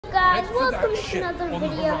for welcome that to ship another on the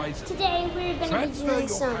video. horizon. Today we're going to be Transfer doing your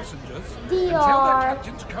some passengers and VR. tell their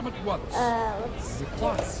captain to come at once. Let's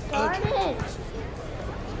Reply get started.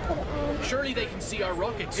 Surely they can see our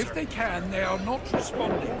rockets, If sir. they can, they are not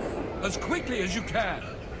responding. As quickly as you can.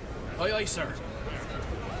 Aye, aye, sir.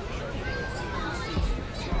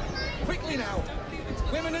 Quickly now!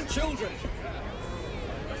 Women and children!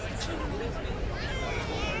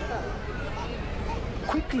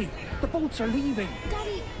 Quickly! The boats are leaving!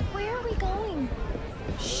 Daddy, where are we going?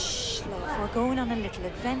 Shh, love, we're going on a little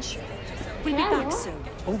adventure. We'll be back soon.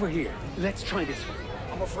 Over here. Let's try this one.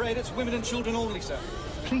 I'm afraid it's women and children only, sir.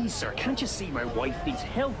 Please, sir, can't you see my wife needs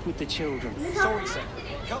help with the children? Sorry, sir.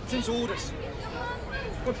 Captain's orders.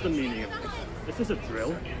 What's the meaning of this? Is this a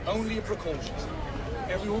drill? Only a precaution, sir.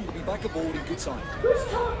 Everyone will be back aboard in good time.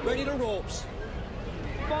 Ready to ropes.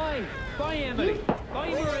 Bye! Bye, Emily! Bye,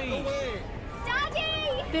 Marie! Away!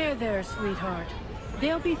 There, there, sweetheart.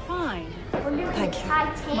 They'll be fine. Thank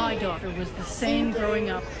you. My daughter was the same growing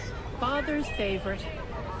up. Father's favorite.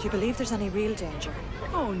 Do you believe there's any real danger?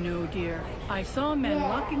 Oh, no, dear. I saw men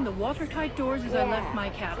locking the watertight doors as I left my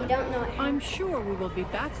cabin. You don't know it. I'm sure we will be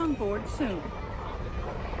back on board soon.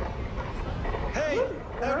 Hey,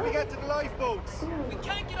 how do we get to the lifeboats? We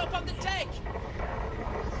can't get up on the deck!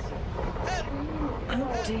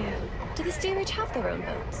 Oh dear. Do the steerage have their own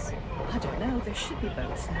boats? I don't know. There should be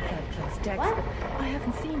boats in the third-class decks, but I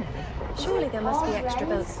haven't seen any. Surely there must be extra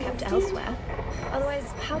boats kept elsewhere.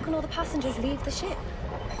 Otherwise, how can all the passengers leave the ship?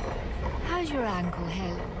 How's your ankle,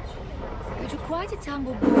 Helen? You took quite a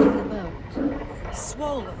tumble boarding the boat.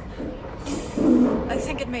 Swollen. I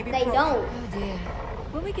think it may be They don't. Oh dear.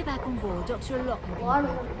 When we get back on board, Dr. Locken can Water.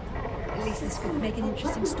 go. At least this could make an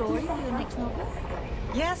interesting story for your next novel.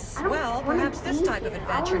 Yes, I don't well, wanna perhaps this be type of here.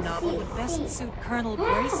 adventure I wanna novel see would best things. suit Colonel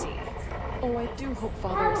Gracie. Oh, I do hope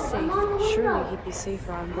Father is safe. Surely he'd be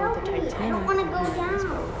safer on board the I don't Titanic. want to go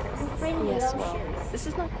down. I'm afraid of the Yes, ocean. well, this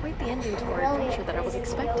is not quite the ending to our adventure that I was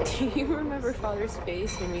expecting. You remember Father's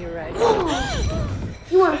face when we arrived?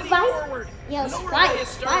 You want to fight? Forward! Yes, Lower fight, the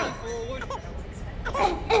stern. fight.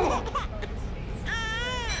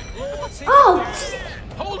 Lord, see Oh,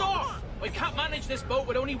 Hold off! I can't manage this boat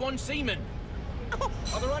with only one seaman.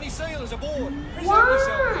 Are there any sailors aboard? Present why?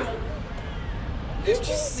 yourself. You're This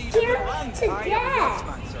just boat needs a scared good hand. to I am a death.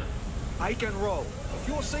 yachtsman, sir. I can row. If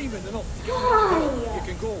you're seaman enough to get on this boat, Why? you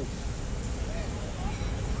can go.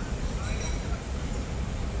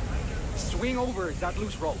 Swing over that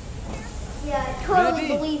loose rope. Yeah, I totally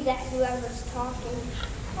Ready? believe that whoever's talking.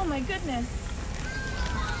 Oh, my goodness.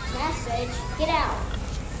 Message, get out.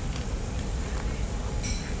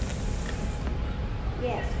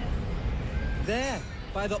 Yes. There,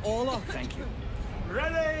 by the oar. Thank you.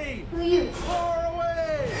 Ready! Who you? Far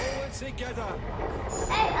away! Forward together.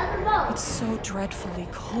 Hey, other boat. It's so dreadfully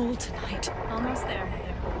cold tonight. Almost there,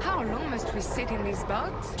 Heather. How long must we sit in these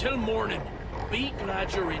boats? Till morning. Be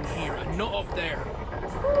glad you're in here and not up there.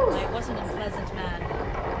 I wasn't a pleasant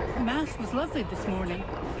man. Mass was lovely this morning.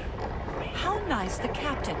 How nice the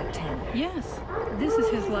captain attended. Yes, this is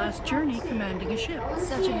his last journey commanding a ship.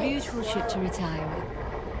 Such a beautiful ship to retire with.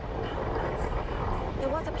 There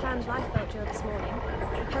was a planned lifeboat drill this morning.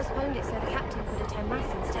 We postponed it so the captain could attend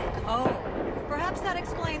mass instead. Oh, perhaps that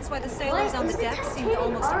explains why the sailors on the deck seemed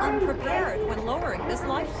almost unprepared when lowering this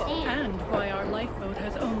lifeboat. And why our lifeboat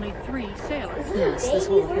has only 3 sailors. Yes, this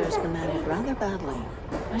whole affair has been managed rather badly.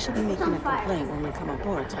 I shall be making a complaint when we come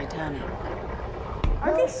aboard Titanic.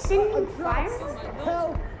 Are they sending fire?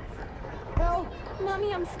 Help! Help!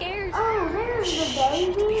 Mommy, I'm scared. Oh, there's the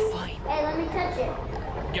baby. It'll be fine. Hey, let me touch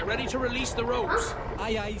it. Get ready to release the ropes.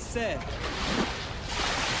 Aye, aye, sir.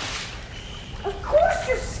 Of course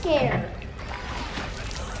you're scared.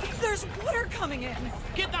 There's water coming in.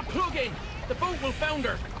 Get that plug in. The boat will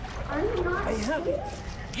founder. I'm not. I have it.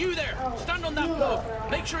 You there. Stand on that you plug. go, girl.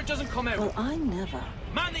 Make sure it doesn't come out. Well, I never.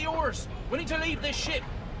 Man the oars. We need to leave this ship.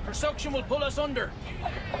 Her suction will pull us under.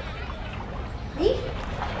 Me?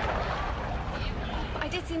 I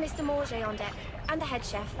did see Mr. Morget on deck, and the head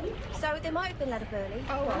chef. So they might have been let up early.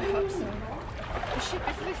 Oh, I hope so. The ship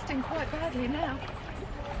is listing quite badly now.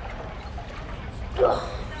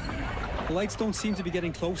 The lights don't seem to be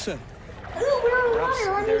getting closer. Ooh, we're on Perhaps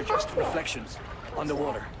water. Let they're me just touch it. reflections on the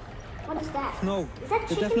water. What is that? No, Is that they're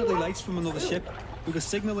chicken definitely wing? lights from another ship. We were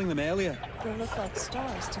signaling them earlier. They look like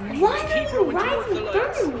stars to me. Why Keep are you rowing towards riding the in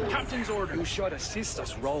lights. front of me? Captain's order. You should assist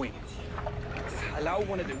us rowing. Allow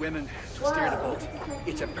one of the women to steer the boat.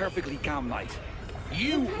 It's a perfectly calm night.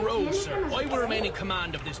 You row, sir. I will remain in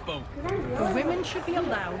command of this boat. The women should be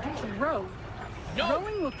allowed to row. No.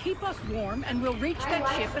 Rowing will keep us warm and we'll reach that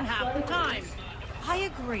ship in half the time. I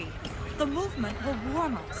agree. The movement will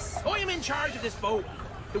warm us. I am in charge of this boat.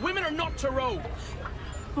 The women are not to row.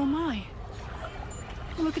 Oh my.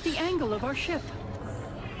 Look at the angle of our ship.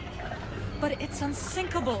 But it's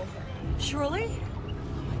unsinkable. Surely?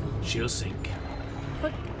 She'll sink.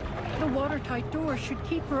 But the watertight doors should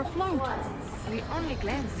keep her afloat. We only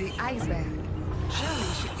glanced the iceberg.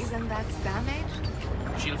 Surely she isn't that damaged?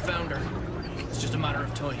 She'll founder. It's just a matter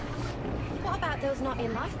of time. What about those not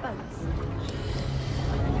in lifeboats?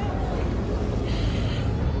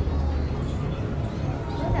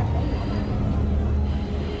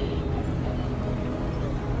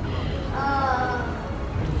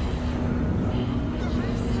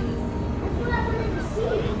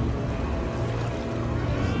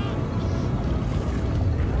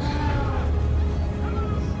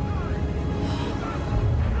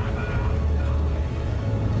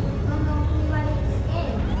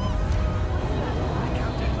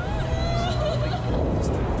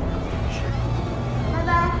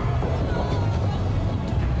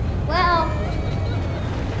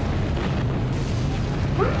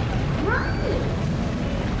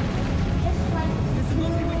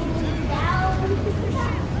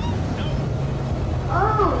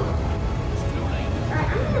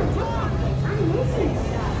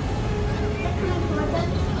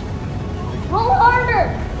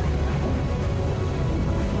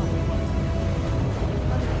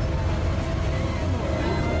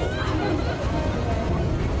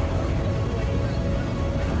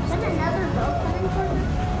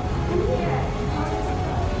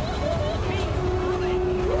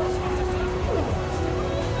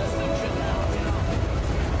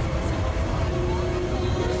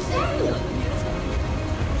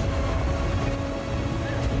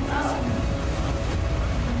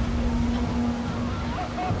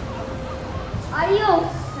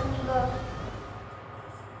 Adios, amigo.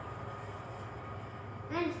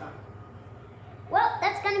 Well,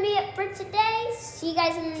 that's gonna be it for today. See you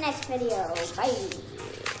guys in the next video. Bye.